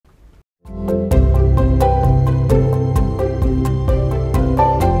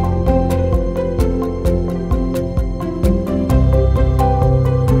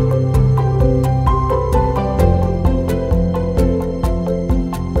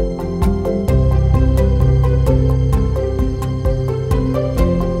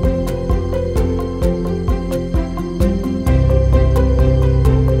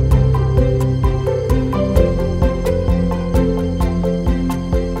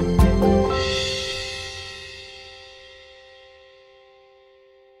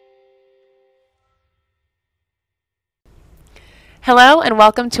Hello, and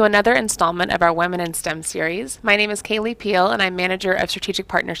welcome to another installment of our Women in STEM series. My name is Kaylee Peel, and I'm Manager of Strategic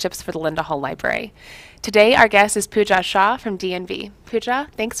Partnerships for the Linda Hall Library. Today, our guest is Pooja Shah from DNV. Pooja,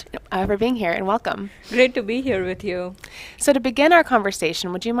 thanks for being here, and welcome. Great to be here with you. So, to begin our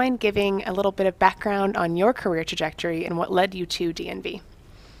conversation, would you mind giving a little bit of background on your career trajectory and what led you to DNV?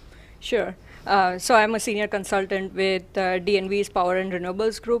 Sure. So I'm a senior consultant with DNV's Power and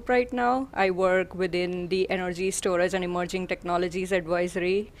Renewables Group right now. I work within the Energy Storage and Emerging Technologies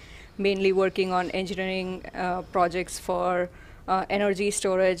Advisory, mainly working on engineering projects for energy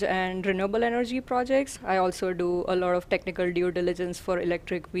storage and renewable energy projects. I also do a lot of technical due diligence for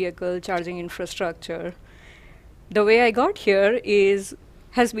electric vehicle charging infrastructure. The way I got here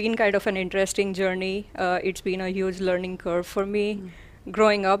has been kind of an interesting journey. It's been a huge learning curve for me.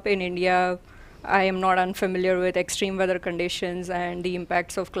 Growing up in India, I am not unfamiliar with extreme weather conditions and the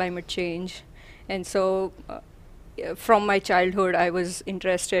impacts of climate change. And so from my childhood, I was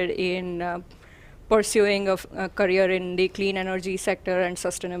interested in pursuing a career in the clean energy sector and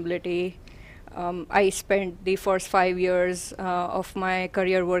sustainability. I spent the first 5 years of my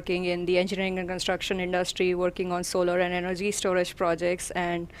career working in the engineering and construction industry, working on solar and energy storage projects,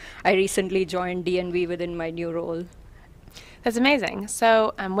 and I recently joined DNV within my new role. That's amazing.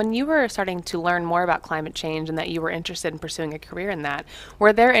 So, when you were starting to learn more about climate change and that you were interested in pursuing a career in that,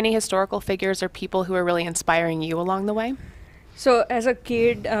 were there any historical figures or people who were really inspiring you along the way? So as a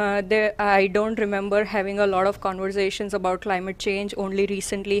kid, I don't remember having a lot of conversations about climate change. Only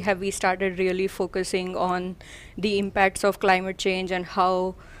recently have we started really focusing on the impacts of climate change and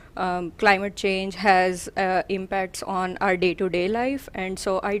how climate change has impacts on our day-to-day life. And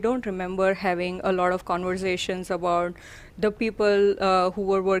so I don't remember having a lot of conversations about the people who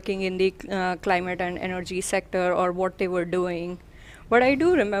were working in the climate and energy sector or what they were doing. But I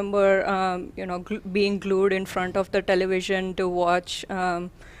do remember, being glued in front of the television to watch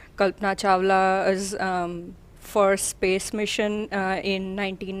Kalpana Chawla's first space mission in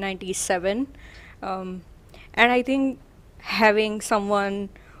 1997. And I think having someone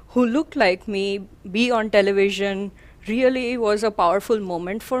who looked like me be on television really was a powerful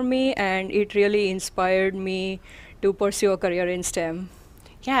moment for me, and it really inspired me to pursue a career in STEM.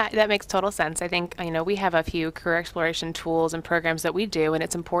 Yeah, that makes total sense. I think, we have a few career exploration tools and programs that we do, and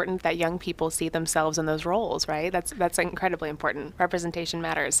it's important that young people see themselves in those roles, right? That's incredibly important. Representation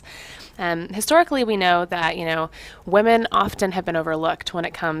matters. Historically, we know that, women often have been overlooked when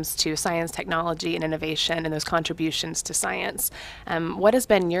it comes to science, technology, and innovation and those contributions to science. What has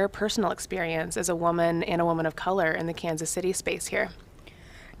been your personal experience as a woman and a woman of color in the Kansas City space here?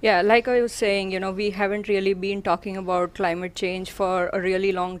 Yeah, like I was saying, we haven't really been talking about climate change for a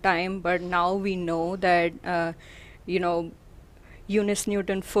really long time, but now we know that, Eunice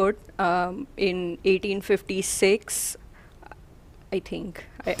Newton Foote in 1856, I think,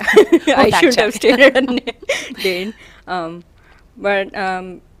 I should have stated a date,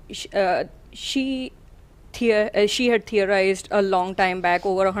 but she she had theorized a long time back,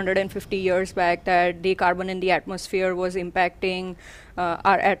 over 150 years back, that the carbon in the atmosphere was impacting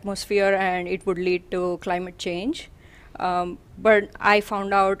our atmosphere and it would lead to climate change. But I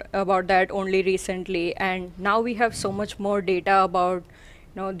found out about that only recently, and now we have so much more data about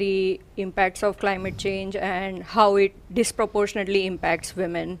the impacts of climate change and how it disproportionately impacts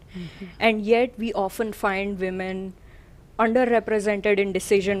women. And yet we often find women underrepresented in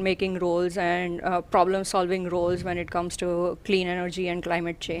decision-making roles and problem-solving roles when it comes to clean energy and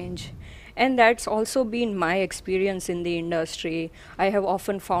climate change. And that's also been my experience in the industry. I have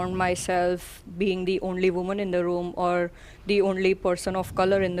often found myself being the only woman in the room or the only person of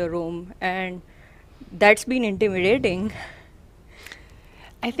color in the room, and that's been intimidating.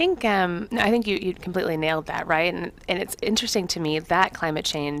 I think you completely nailed that, right? And it's interesting to me that climate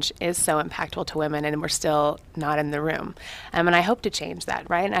change is so impactful to women, and we're still not in the room. And I hope to change that,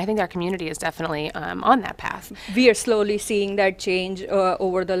 right? And I think our community is definitely on that path. We are slowly seeing that change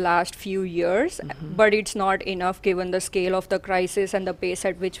over the last few years, but it's not enough given the scale of the crisis and the pace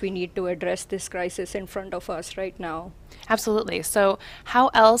at which we need to address this crisis in front of us right now. Absolutely. So, how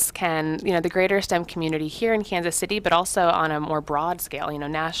else can the greater STEM community here in Kansas City, but also on a more broad scale,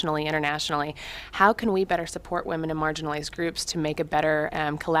 nationally, internationally, how can we better support women and marginalized groups to make a better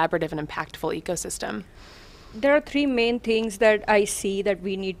collaborative and impactful ecosystem? There are three main things that I see that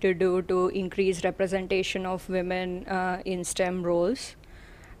we need to do to increase representation of women in STEM roles.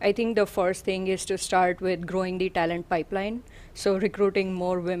 I think the first thing is to start with growing the talent pipeline, so recruiting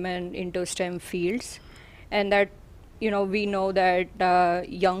more women into STEM fields, and that we know that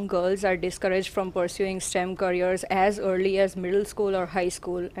young girls are discouraged from pursuing STEM careers as early as middle school or high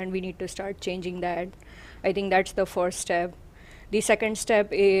school, and we need to start changing that. I think that's the first step. The second step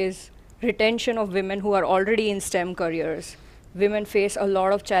is retention of women who are already in STEM careers. Women face a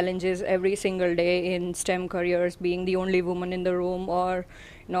lot of challenges every single day in STEM careers, being the only woman in the room, or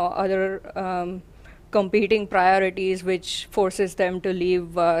other competing priorities which forces them to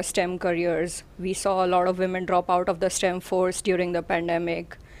leave STEM careers. We saw a lot of women drop out of the STEM force during the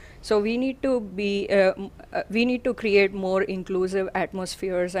pandemic. So we need to we need to create more inclusive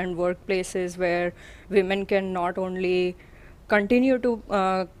atmospheres and workplaces where women can not only continue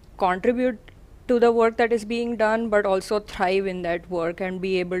to contribute to the work that is being done, but also thrive in that work and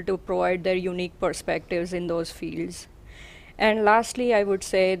be able to provide their unique perspectives in those fields. And lastly, I would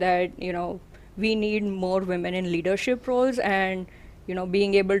say that we need more women in leadership roles, and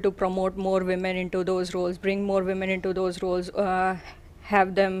being able to promote more women into those roles, bring more women into those roles,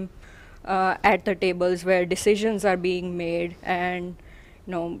 have them at the tables where decisions are being made, and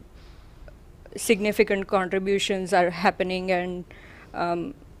significant contributions are happening, and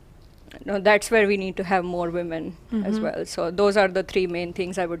that's where we need to have more women as well. So those are the three main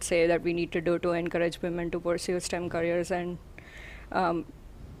things I would say that we need to do to encourage women to pursue STEM careers and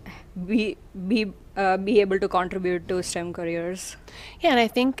be able to contribute to STEM careers. Yeah, and I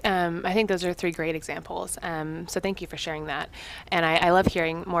think those are three great examples. So thank you for sharing that. And I love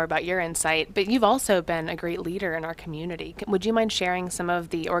hearing more about your insight. But you've also been a great leader in our community. Would you mind sharing some of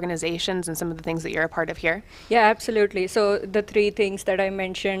the organizations and some of the things that you're a part of here? Yeah, absolutely. So the three things that I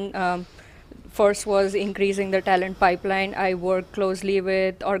mentioned. First was increasing the talent pipeline. I work closely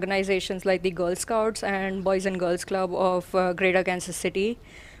with organizations like the Girl Scouts and Boys and Girls Club of Greater Kansas City.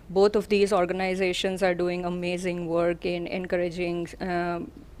 Both of these organizations are doing amazing work in encouraging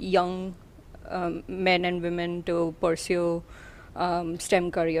young men and women to pursue STEM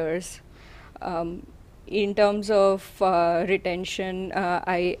careers. In terms of retention,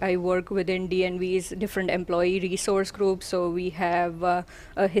 I work within DNV's different employee resource groups. So we have a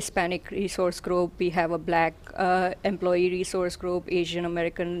Hispanic resource group, we have a Black employee resource group, Asian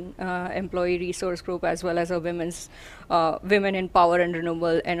American employee resource group, as well as a Women in Power and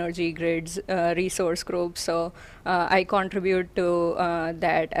Renewable Energy Grids resource group. So I contribute to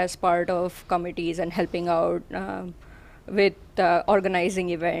that as part of committees and helping out with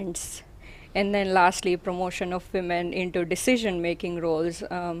organizing events. And then lastly, promotion of women into decision-making roles.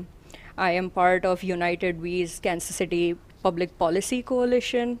 I am part of United We's Kansas City Public Policy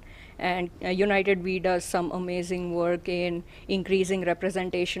Coalition, and United We does some amazing work in increasing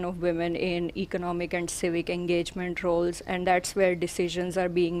representation of women in economic and civic engagement roles, and that's where decisions are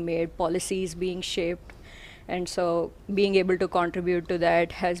being made, policies being shaped. And so being able to contribute to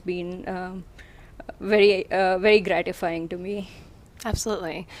that has been very gratifying to me.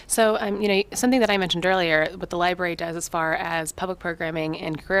 Absolutely. So, something that I mentioned earlier, what the library does as far as public programming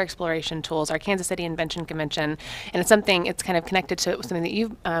and career exploration tools, our Kansas City Invention Convention, and it's kind of connected to something that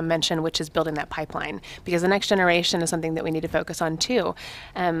you mentioned, which is building that pipeline, because the next generation is something that we need to focus on too.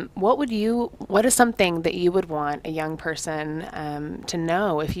 What is something that you would want a young person to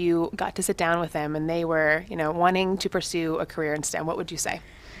know if you got to sit down with them and they were, wanting to pursue a career in STEM? What would you say?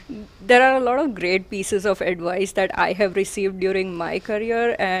 There are a lot of great pieces of advice that I have received during my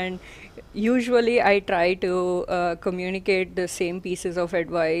career, and usually I try to communicate the same pieces of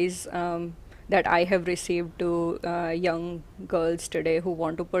advice that I have received to young girls today who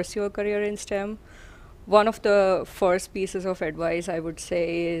want to pursue a career in STEM. One of the first pieces of advice I would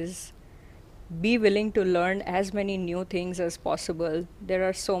say is be willing to learn as many new things as possible. There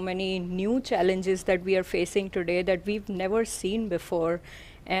are so many new challenges that we are facing today that we've never seen before.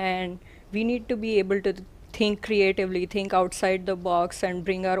 And we need to be able to think creatively, think outside the box, and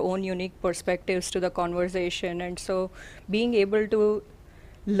bring our own unique perspectives to the conversation. And so being able to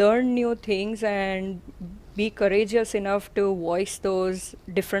learn new things and be courageous enough to voice those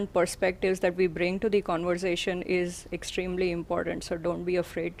different perspectives that we bring to the conversation is extremely important. So don't be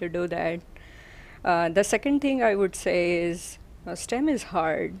afraid to do that. The second thing I would say is STEM is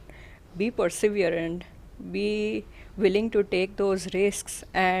hard. Be perseverant. Be willing to take those risks,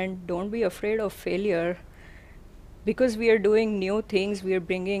 and don't be afraid of failure. Because we are doing new things, we are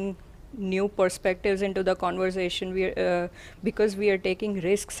bringing new perspectives into the conversation. Because we are taking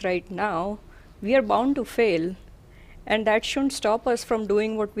risks right now, we are bound to fail, and that shouldn't stop us from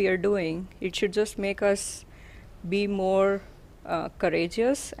doing what we are doing. It should just make us be more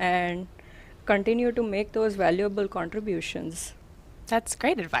courageous and continue to make those valuable contributions. That's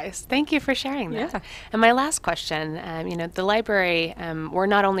great advice. Thank you for sharing that. Yeah. And my last question, the library, we're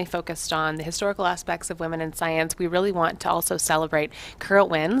not only focused on the historical aspects of women in science, we really want to also celebrate current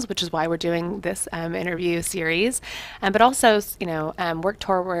wins, which is why we're doing this interview series, but also, work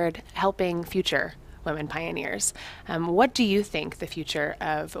toward helping future women pioneers. What do you think the future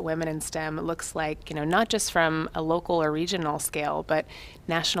of women in STEM looks like, not just from a local or regional scale, but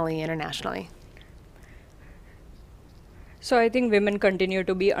nationally, internationally? So I think women continue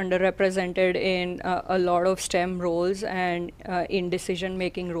to be underrepresented in a lot of STEM roles and in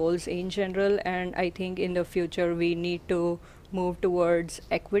decision-making roles in general. And I think in the future we need to move towards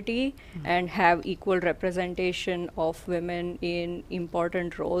equity and have equal representation of women in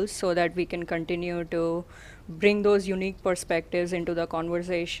important roles so that we can continue to bring those unique perspectives into the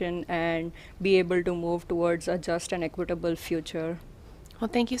conversation and be able to move towards a just and equitable future. Well,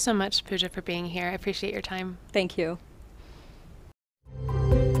 thank you so much, Pooja, for being here. I appreciate your time. Thank you.